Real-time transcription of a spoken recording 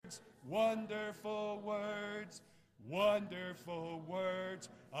wonderful words, wonderful words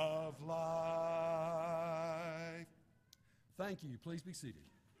of life. Thank you. Please be seated.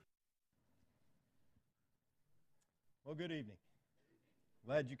 Well, good evening.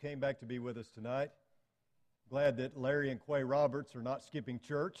 Glad you came back to be with us tonight. Glad that Larry and Quay Roberts are not skipping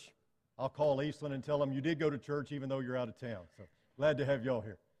church. I'll call Eastland and tell them you did go to church even though you're out of town. So glad to have y'all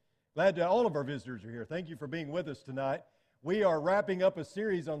here. Glad that all of our visitors are here. Thank you for being with us tonight. We are wrapping up a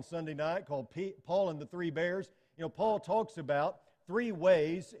series on Sunday night called Paul and the Three Bears. You know, Paul talks about three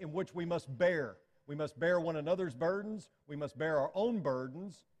ways in which we must bear. We must bear one another's burdens. We must bear our own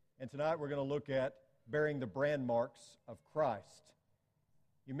burdens. And tonight we're going to look at bearing the brand marks of Christ.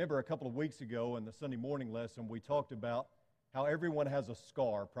 You remember a couple of weeks ago in the Sunday morning lesson, we talked about how everyone has a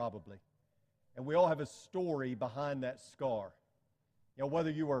scar, probably. And we all have a story behind that scar. You know,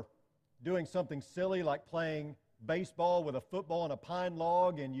 whether you were doing something silly like playing baseball with a football and a pine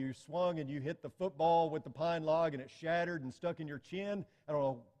log, and you swung and you hit the football with the pine log and it shattered and stuck in your chin. I don't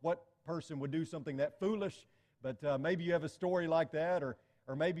know what person would do something that foolish, but maybe you have a story like that, or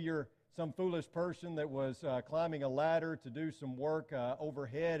maybe you're some foolish person that was climbing a ladder to do some work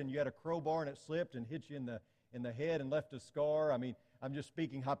overhead, and you had a crowbar and it slipped and hit you in the head and left a scar. I mean, I'm just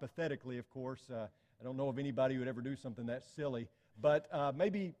speaking hypothetically, of course. I don't know of anybody who would ever do something that silly. But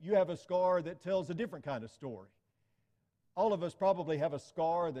maybe you have a scar that tells a different kind of story. All of us probably have a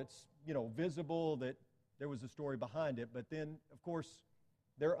scar that's, visible, that there was a story behind it. But then, of course,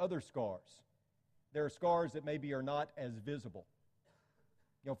 there are other scars. There are scars that maybe are not as visible.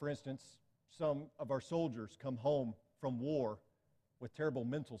 For instance, some of our soldiers come home from war with terrible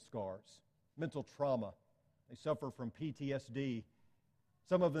mental scars, mental trauma. They suffer from PTSD.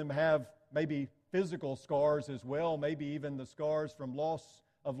 Some of them have maybe physical scars as well, maybe even the scars from loss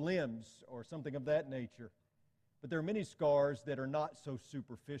of limbs or something of that nature. But there are many scars that are not so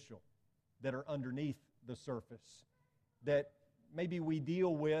superficial, that are underneath the surface, that maybe we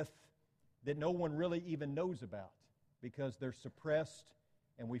deal with that no one really even knows about because they're suppressed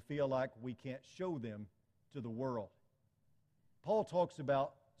and we feel like we can't show them to the world. Paul talks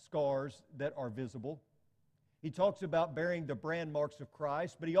about scars that are visible. He talks about bearing the brand marks of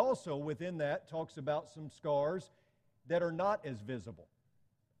Christ, but he also, within that, talks about some scars that are not as visible,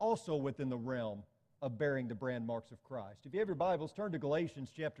 also within the realm of bearing the brand marks of Christ. If you have your Bibles, turn to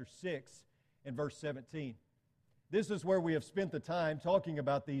Galatians chapter 6 and verse 17. This is where we have spent the time talking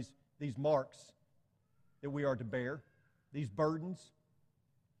about these marks that we are to bear, these burdens.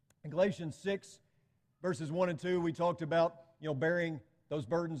 In Galatians 6, verses 1 and 2, we talked about, bearing those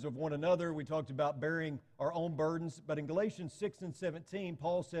burdens of one another. We talked about bearing our own burdens. But in Galatians 6 and 17,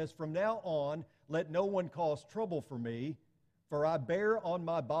 Paul says, "From now on, let no one cause trouble for me, for I bear on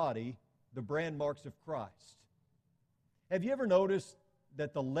my body the brand marks of Christ." Have you ever noticed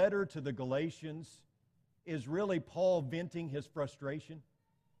that the letter to the Galatians is really Paul venting his frustration?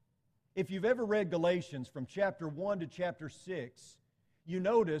 If you've ever read Galatians from chapter 1 to chapter 6, you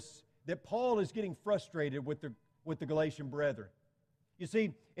notice that Paul is getting frustrated with the Galatian brethren. You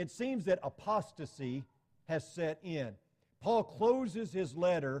see, it seems that apostasy has set in. Paul closes his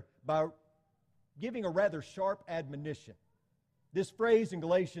letter by giving a rather sharp admonition. This phrase in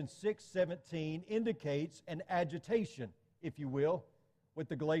Galatians 6:17 indicates an agitation, if you will, with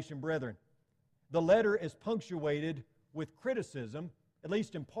the Galatian brethren. The letter is punctuated with criticism, at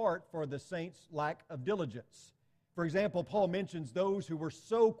least in part, for the saints' lack of diligence. For example, Paul mentions those who were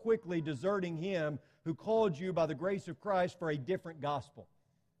so quickly deserting him who called you by the grace of Christ for a different gospel.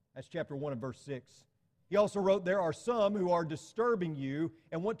 That's chapter 1 and verse 6. He also wrote, "There are some who are disturbing you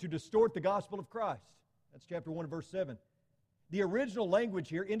and want to distort the gospel of Christ." That's chapter 1 and verse 7. The original language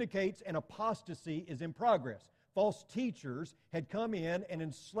here indicates an apostasy is in progress. False teachers had come in and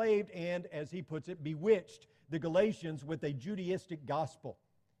enslaved and, as he puts it, bewitched the Galatians with a Judaistic gospel.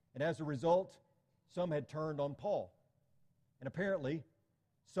 And as a result, some had turned on Paul. And apparently,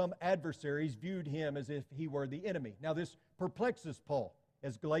 some adversaries viewed him as if he were the enemy. Now, this perplexes Paul,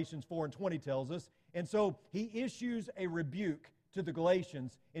 as Galatians 4 and 20 tells us. And so he issues a rebuke to the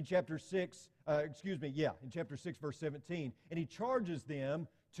Galatians in chapter 6, in chapter 6, verse 17. And he charges them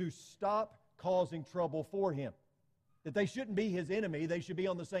to stop causing trouble for him. That they shouldn't be his enemy, they should be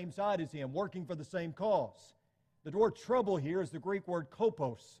on the same side as him, working for the same cause. The word trouble here is the Greek word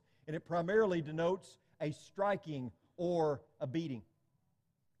kopos, and it primarily denotes a striking or a beating.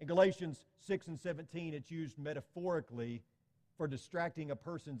 In Galatians 6 and 17, it's used metaphorically for distracting a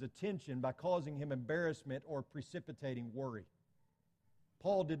person's attention by causing him embarrassment or precipitating worry.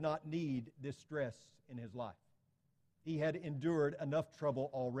 Paul did not need this stress in his life. He had endured enough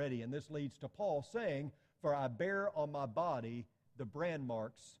trouble already, and this leads to Paul saying, "For I bear on my body the brand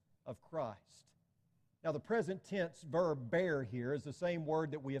marks of Christ. Now, the present tense verb bear here is the same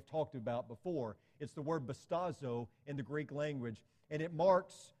word that we have talked about before. It's the word bastazo in the Greek language, and it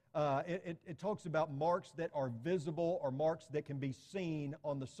marks, it talks about marks that are visible or marks that can be seen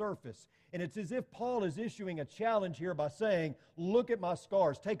on the surface. And it's as if Paul is issuing a challenge here by saying, look at my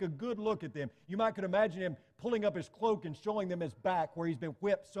scars, take a good look at them. You might could imagine him pulling up his cloak and showing them his back where he's been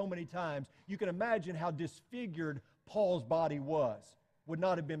whipped so many times. You can imagine how disfigured Paul's body was. Would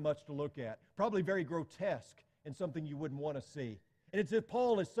not have been much to look at. Probably very grotesque and something you wouldn't want to see. And it's as if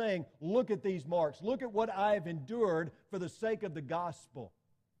Paul is saying, look at these marks. Look at what I have endured for the sake of the gospel.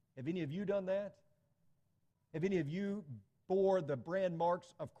 Have any of you done that? Have any of you bore the brand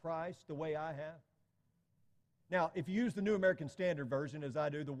marks of Christ the way I have? Now, if you use the New American Standard Version, as I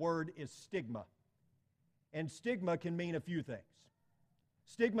do, the word is stigma. And stigma can mean a few things.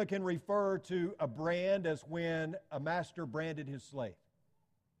 Stigma can refer to a brand, as when a master branded his slave.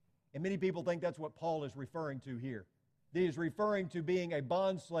 And many people think that's what Paul is referring to here. He is referring to being a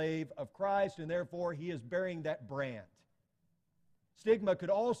bondslave of Christ, and therefore he is bearing that brand. Stigma could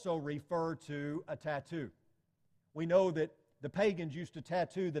also refer to a tattoo. We know that the pagans used to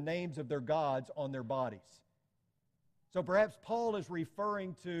tattoo the names of their gods on their bodies. So perhaps Paul is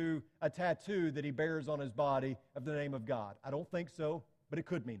referring to a tattoo that he bears on his body of the name of God. I don't think so, but it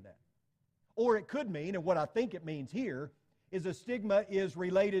could mean that. Or it could mean, and what I think it means here, is a stigma is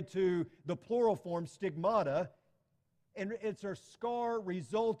related to the plural form stigmata, and it's a scar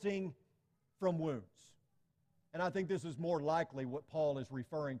resulting from wounds. And I think this is more likely what Paul is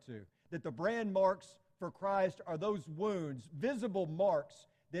referring to, that the brand marks for Christ are those wounds, visible marks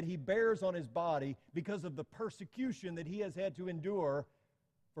that he bears on his body because of the persecution that he has had to endure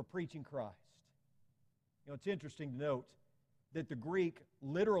for preaching Christ. You know, it's interesting to note that the Greek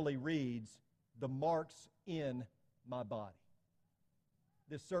literally reads, the marks in my body.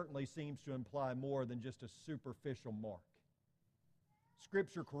 This certainly seems to imply more than just a superficial mark.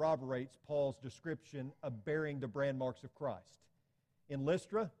 Scripture corroborates Paul's description of bearing the brand marks of Christ. In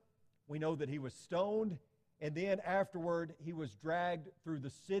Lystra, we know that he was stoned, and then afterward he was dragged through the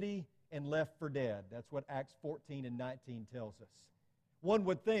city and left for dead. That's what Acts 14 and 19 tells us. One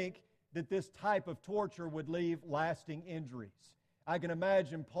would think that this type of torture would leave lasting injuries. I can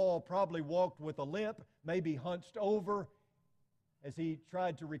imagine Paul probably walked with a limp, maybe hunched over, as he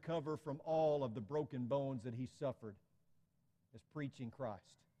tried to recover from all of the broken bones that he suffered as preaching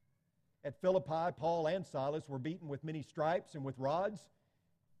Christ. At Philippi, Paul and Silas were beaten with many stripes and with rods.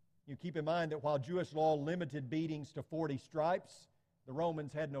 You keep in mind that while Jewish law limited beatings to 40 stripes, the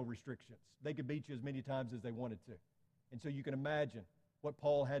Romans had no restrictions. They could beat you as many times as they wanted to. And so you can imagine what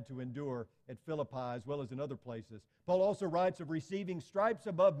Paul had to endure at Philippi as well as in other places. Paul also writes of receiving stripes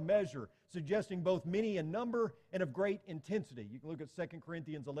above measure, suggesting both many in number and of great intensity. You can look at 2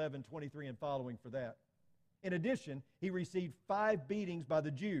 Corinthians 11, 23 and following for that. In addition, he received 5 beatings by the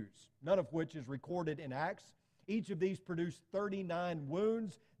Jews, none of which is recorded in Acts. Each of these produced 39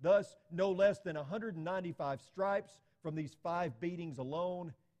 wounds, thus no less than 195 stripes from these 5 beatings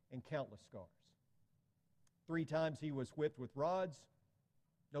alone, and countless scars. 3 times he was whipped with rods.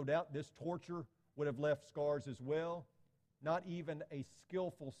 No doubt this torture would have left scars as well. Not even a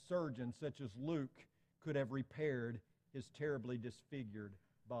skillful surgeon such as Luke could have repaired his terribly disfigured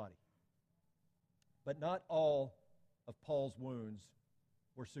body. But not all of Paul's wounds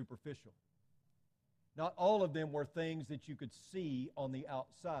were superficial. Not all of them were things that you could see on the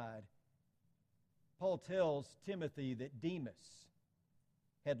outside. Paul tells Timothy that Demas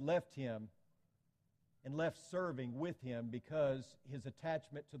had left him and left serving with him because his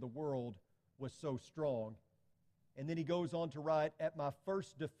attachment to the world was so strong. And then he goes on to write, at my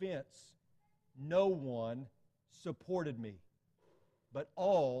first defense, no one supported me, but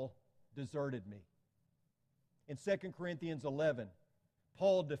all deserted me. In 2 Corinthians 11,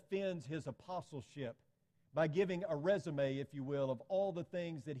 Paul defends his apostleship by giving a resume, if you will, of all the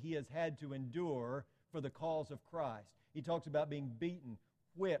things that he has had to endure for the cause of Christ. He talks about being beaten,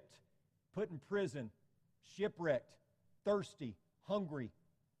 whipped, put in prison, shipwrecked, thirsty, hungry.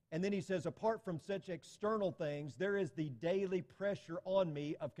 And then he says, apart from such external things, there is the daily pressure on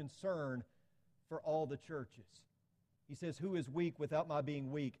me of concern for all the churches. He says, who is weak without my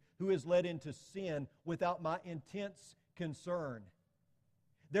being weak? Who is led into sin without my intense concern?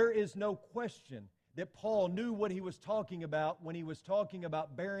 There is no question that Paul knew what he was talking about when he was talking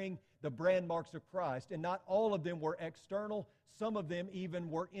about bearing the brand marks of Christ. And not all of them were external. Some of them even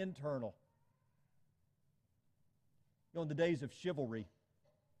were internal. You know, in the days of chivalry,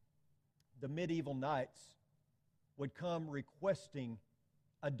 the medieval knights would come requesting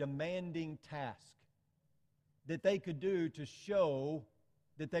a demanding task that they could do to show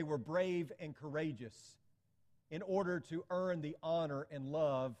that they were brave and courageous in order to earn the honor and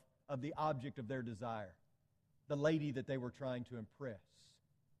love of the object of their desire, the lady that they were trying to impress.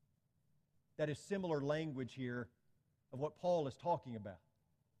 That is similar language here of what Paul is talking about.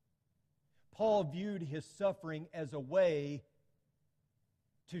 Paul viewed his suffering as a way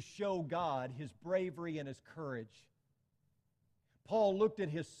to show God his bravery and his courage. Paul looked at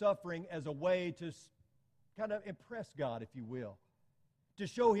his suffering as a way to kind of impress God, if you will, to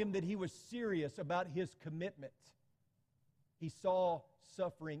show him that he was serious about his commitment. He saw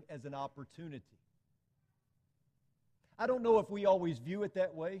suffering as an opportunity. I don't know if we always view it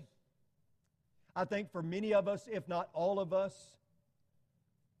that way. I think for many of us, if not all of us,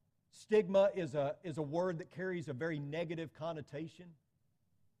 stigma is a word that carries a very negative connotation.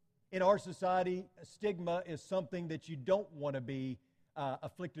 In our society, stigma is something that you don't want to be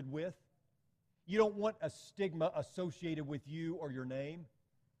afflicted with. You don't want a stigma associated with you or your name.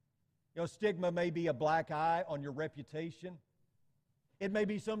 You know, stigma may be a black eye on your reputation. It may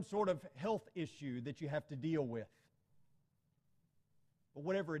be some sort of health issue that you have to deal with. But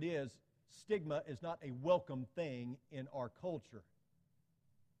whatever it is, stigma is not a welcome thing in our culture.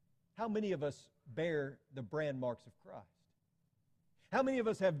 How many of us bear the brand marks of Christ? How many of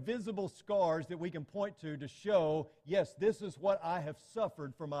us have visible scars that we can point to show, yes, this is what I have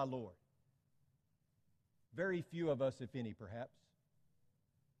suffered for my Lord? Very few of us, if any, perhaps.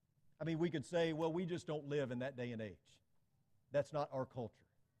 I mean, we could say, well, we just don't live in that day and age. That's not our culture.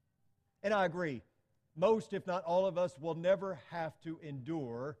 And I agree. Most, if not all of us, will never have to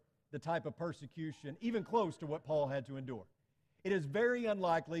endure the type of persecution, even close to what Paul had to endure. It is very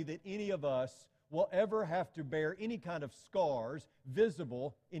unlikely that any of us will ever have to bear any kind of scars,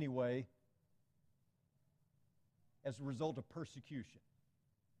 visible anyway, as a result of persecution.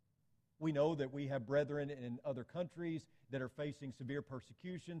 We know that we have brethren in other countries that are facing severe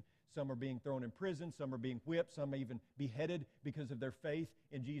persecution. Some are being thrown in prison, some are being whipped, some even beheaded because of their faith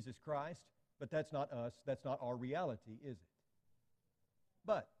in Jesus Christ. But that's not us, that's not our reality, is it?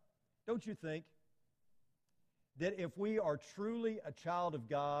 But don't you think that if we are truly a child of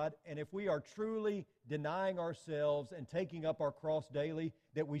God, and if we are truly denying ourselves and taking up our cross daily,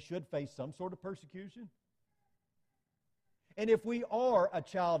 that we should face some sort of persecution? And if we are a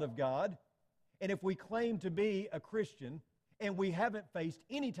child of God, and if we claim to be a Christian, and we haven't faced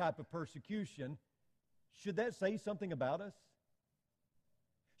any type of persecution, should that say something about us?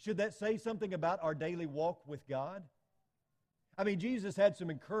 Should that say something about our daily walk with God? I mean, Jesus had some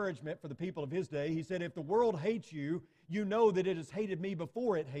encouragement for the people of his day. He said, if the world hates you, you know that it has hated me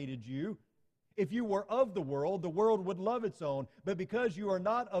before it hated you. If you were of the world would love its own. But because you are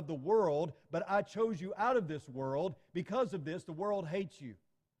not of the world, but I chose you out of this world, because of this, the world hates you.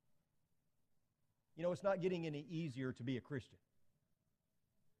 You know, it's not getting any easier to be a Christian.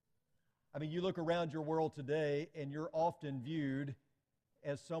 I mean, you look around your world today, and you're often viewed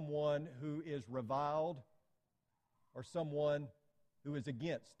as someone who is reviled or someone who is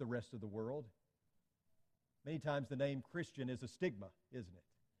against the rest of the world. Many times the name Christian is a stigma, isn't it?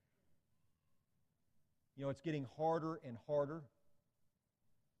 You know, it's getting harder and harder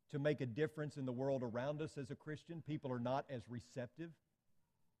to make a difference in the world around us as a Christian. People are not as receptive.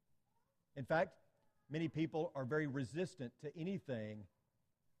 In fact, many people are very resistant to anything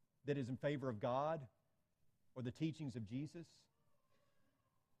that is in favor of God or the teachings of Jesus.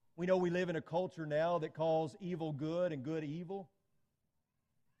 We know we live in a culture now that calls evil good and good evil.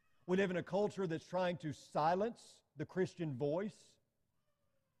 We live in a culture that's trying to silence the Christian voice.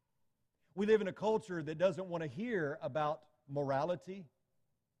 We live in a culture that doesn't want to hear about morality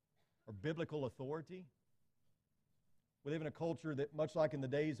or biblical authority. We live in a culture that, much like in the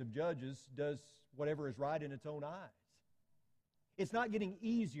days of Judges, does whatever is right in its own eyes. It's not getting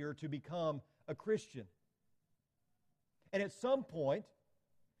easier to become a Christian. And at some point,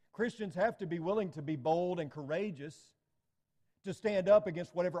 Christians have to be willing to be bold and courageous, to stand up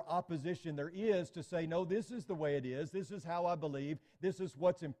against whatever opposition there is, to say, no, this is the way it is, this is how I believe, this is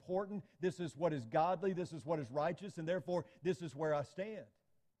what's important, this is what is godly, this is what is righteous, and therefore this is where I stand.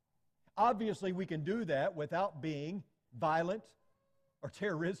 Obviously, we can do that without being violent or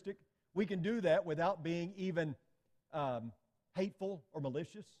terroristic. We can do that without being even hateful or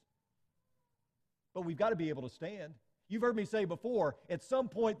malicious. But we've got to be able to stand. You've heard me say before, at some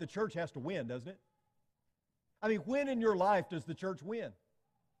point the church has to win, doesn't it? I mean, when in your life does the church win?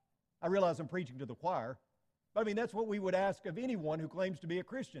 I realize I'm preaching to the choir, but I mean, that's what we would ask of anyone who claims to be a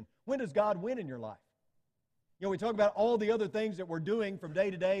Christian. When does God win in your life? You know, we talk about all the other things that we're doing from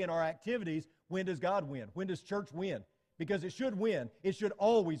day to day in our activities. When does God win? When does church win? Because it should win. It should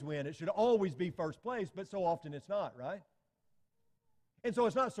always win. It should always be first place, but so often it's not, right? And so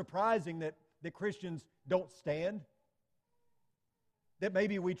it's not surprising that Christians don't stand. That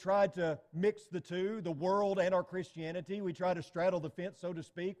maybe we try to mix the two, the world and our Christianity. We try to straddle the fence, so to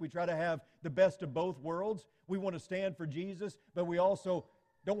speak. We try to have the best of both worlds. We want to stand for Jesus, but we also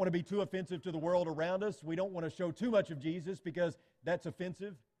don't want to be too offensive to the world around us. We don't want to show too much of Jesus because that's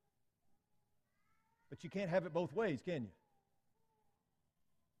offensive. But you can't have it both ways, can you?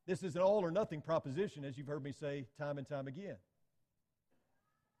 This is an all or nothing proposition, as you've heard me say time and time again.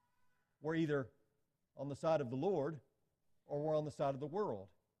 We're either on the side of the Lord or we're on the side of the world.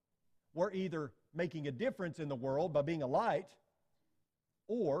 We're either making a difference in the world by being a light,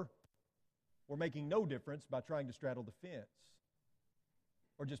 or we're making no difference by trying to straddle the fence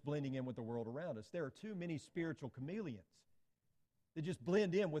or just blending in with the world around us. There are too many spiritual chameleons that just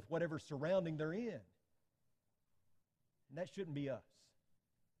blend in with whatever surrounding they're in. And that shouldn't be us.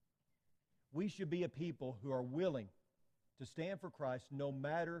 We should be a people who are willing to stand for Christ no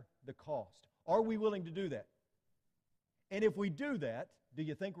matter the cost. Are we willing to do that? And if we do that, do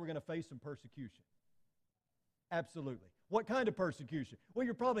you think we're going to face some persecution? Absolutely. What kind of persecution? Well,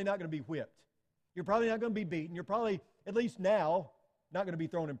 you're probably not going to be whipped. You're probably not going to be beaten. You're probably, at least now, not going to be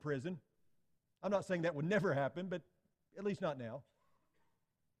thrown in prison. I'm not saying that would never happen, but at least not now.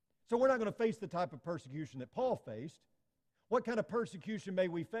 So we're not going to face the type of persecution that Paul faced. What kind of persecution may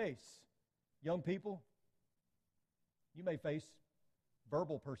we face? Young people, you may face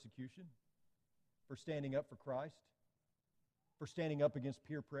verbal persecution for standing up for Christ, for standing up against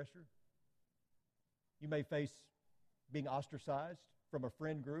peer pressure. You may face being ostracized from a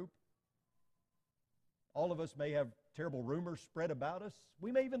friend group. All of us may have terrible rumors spread about us.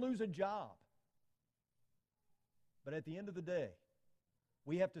 We may even lose a job. But at the end of the day,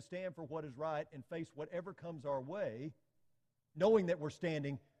 we have to stand for what is right and face whatever comes our way, knowing that we're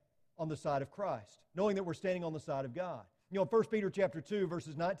standing on the side of Christ, knowing that we're standing on the side of God. You know, 1 Peter chapter 2,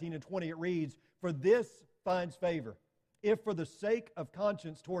 verses 19 and 20, it reads, "For this finds favor, if for the sake of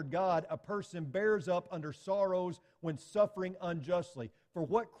conscience toward God a person bears up under sorrows when suffering unjustly. For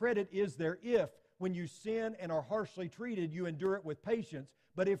what credit is there if, when you sin and are harshly treated, you endure it with patience?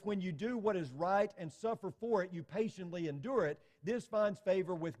 But if when you do what is right and suffer for it, you patiently endure it, this finds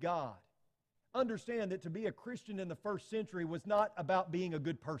favor with God." Understand that to be a Christian in the first century was not about being a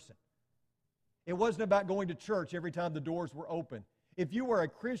good person. It wasn't about going to church every time the doors were open. If you were a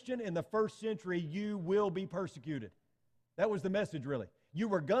Christian in the first century, you will be persecuted. That was the message, really. You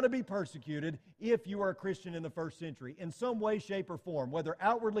were going to be persecuted if you were a Christian in the first century in some way, shape, or form, whether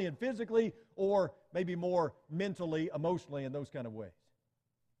outwardly and physically or maybe more mentally, emotionally, in those kind of ways.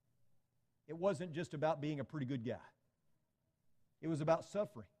 It wasn't just about being a pretty good guy. It was about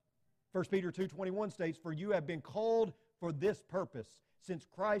suffering. 1 Peter 2:21 states, "For you have been called for this purpose, since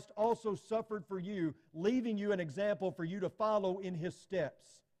Christ also suffered for you, leaving you an example for you to follow in His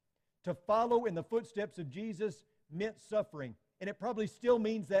steps." To follow in the footsteps of Jesus meant suffering, and it probably still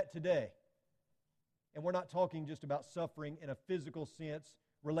means that today. And we're not talking just about suffering in a physical sense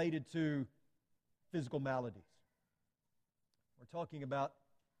related to physical maladies. We're talking about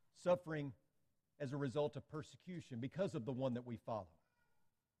suffering as a result of persecution because of the one that we follow.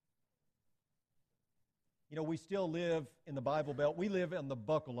 You know, we still live in the Bible Belt. We live in the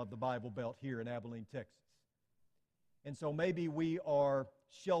buckle of the Bible Belt here in Abilene, Texas. And so maybe we are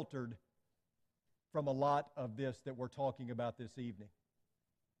sheltered from a lot of this that we're talking about this evening.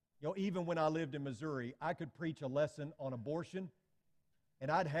 You know, even when I lived in Missouri, I could preach a lesson on abortion,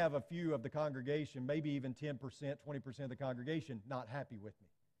 and I'd have a few of the congregation, maybe even 10%, 20% of the congregation, not happy with me.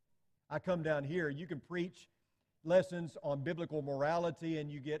 I come down here, you can preach lessons on biblical morality,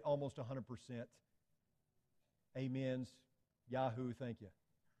 and you get almost 100% amens, Yahoo, thank you.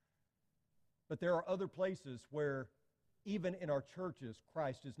 But there are other places where, even in our churches,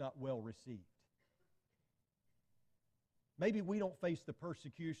 Christ is not well received. Maybe we don't face the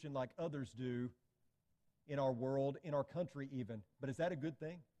persecution like others do in our world, in our country even. But is that a good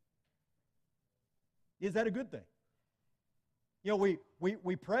thing? Is that a good thing? You know,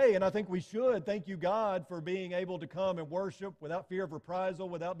 we pray, and I think we should. Thank you, God, for being able to come and worship without fear of reprisal,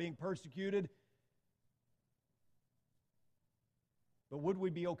 without being persecuted. But would we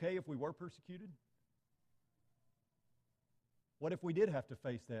be okay if we were persecuted? What if we did have to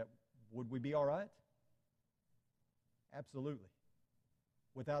face that? Would we be all right? Absolutely.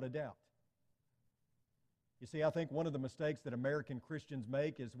 Without a doubt. You see, I think one of the mistakes that American Christians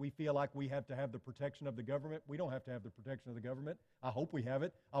make is we feel like we have to have the protection of the government. We don't have to have the protection of the government. I hope we have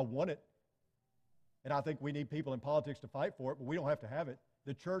it. I want it. And I think we need people in politics to fight for it, but we don't have to have it.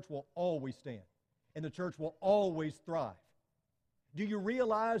 The church will always stand, and the church will always thrive. Do you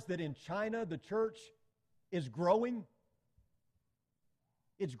realize that in China the church is growing?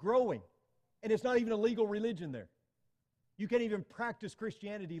 It's growing. And it's not even a legal religion there. You can't even practice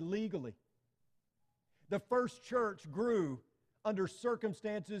Christianity legally. The first church grew under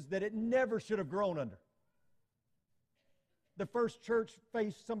circumstances that it never should have grown under. The first church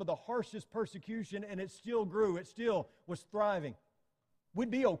faced some of the harshest persecution, and it still grew. It still was thriving.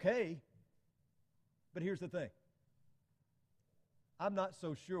 We'd be okay. But here's the thing. I'm not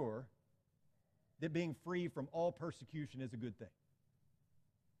so sure that being free from all persecution is a good thing.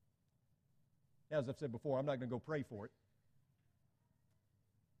 Now, as I've said before, I'm not going to go pray for it.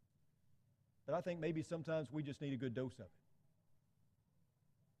 But I think maybe sometimes we just need a good dose of it.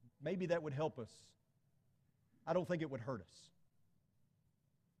 Maybe that would help us. I don't think it would hurt us.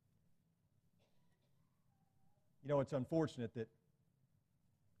 You know, it's unfortunate that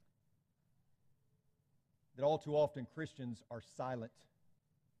all too often Christians are silent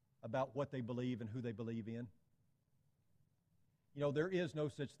about what they believe and who they believe in. You know, there is no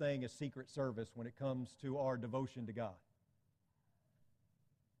such thing as secret service when it comes to our devotion to God.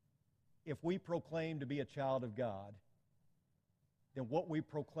 If we proclaim to be a child of God, then what we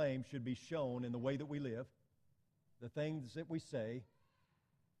proclaim should be shown in the way that we live, the things that we say,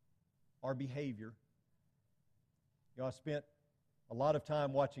 our behavior. You know, I spent a lot of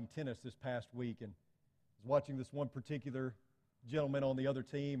time watching tennis this past week, and I was watching this one particular gentleman on the other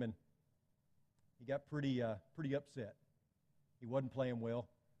team, and he got pretty upset. He wasn't playing well.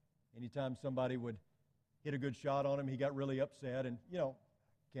 Anytime somebody would hit a good shot on him, he got really upset, and, you know,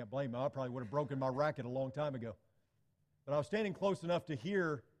 can't blame him. I probably would have broken my racket a long time ago. But I was standing close enough to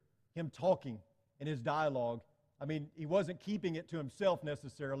hear him talking in his dialogue. I mean, he wasn't keeping it to himself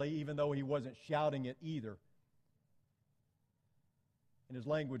necessarily, even though he wasn't shouting it either. And his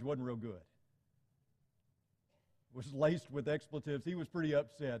language wasn't real good. It was laced with expletives. He was pretty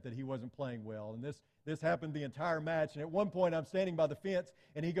upset that he wasn't playing well. And this happened the entire match. And at one point, I'm standing by the fence,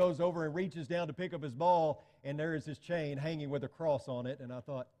 and he goes over and reaches down to pick up his ball, and there is his chain hanging with a cross on it. And I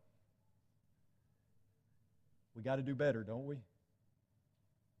thought, we got to do better, don't we?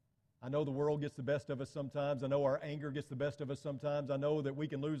 I know the world gets the best of us sometimes. I know our anger gets the best of us sometimes. I know that we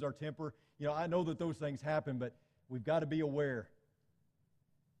can lose our temper. You know, I know that those things happen, but we've got to be aware.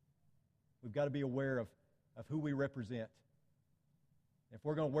 We've got to be aware of who we represent. If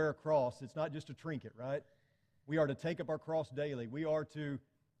we're going to wear a cross, it's not just a trinket, right? We are to take up our cross daily. We are to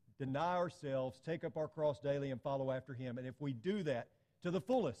deny ourselves, take up our cross daily, and follow after Him. And if we do that to the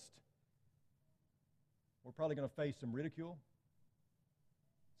fullest, we're probably going to face some ridicule,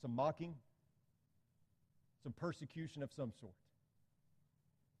 some mocking, some persecution of some sort.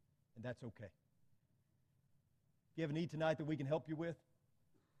 And that's okay. If you have a need tonight that we can help you with,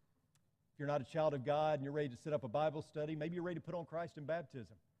 if you're not a child of God and you're ready to set up a Bible study, maybe you're ready to put on Christ in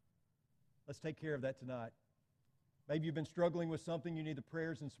baptism. Let's take care of that tonight. Maybe you've been struggling with something. You need the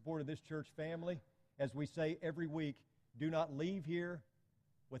prayers and support of this church family. As we say every week, do not leave here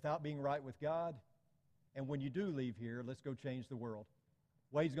without being right with God. And when you do leave here, let's go change the world.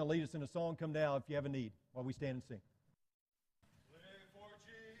 Wade's going to lead us in a song. Come now if you have a need while we stand and sing.